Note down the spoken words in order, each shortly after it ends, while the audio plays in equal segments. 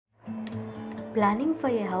Planning for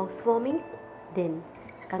a housewarming? Then,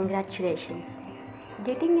 congratulations!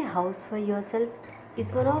 Getting a house for yourself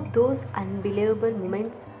is one of those unbelievable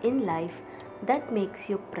moments in life that makes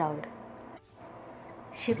you proud.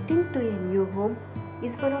 Shifting to a new home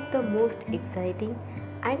is one of the most exciting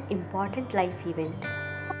and important life events.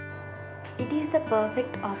 It is the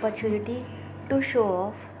perfect opportunity to show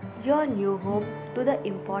off your new home to the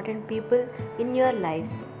important people in your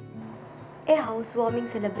lives. A housewarming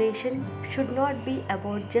celebration should not be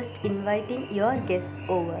about just inviting your guests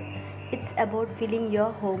over. It's about filling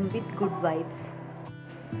your home with good vibes.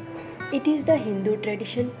 It is the Hindu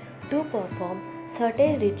tradition to perform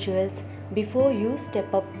certain rituals before you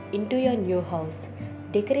step up into your new house.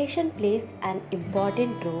 Decoration plays an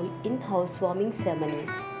important role in housewarming ceremony.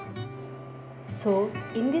 So,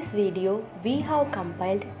 in this video, we have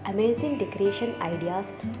compiled amazing decoration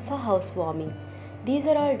ideas for housewarming. These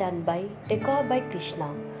are all done by Decor by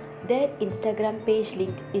Krishna. Their Instagram page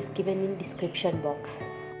link is given in description box.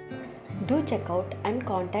 Do check out and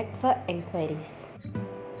contact for enquiries.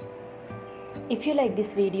 If you like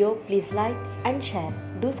this video, please like and share.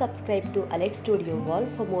 Do subscribe to Alex Studio Wall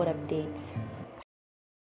for more updates.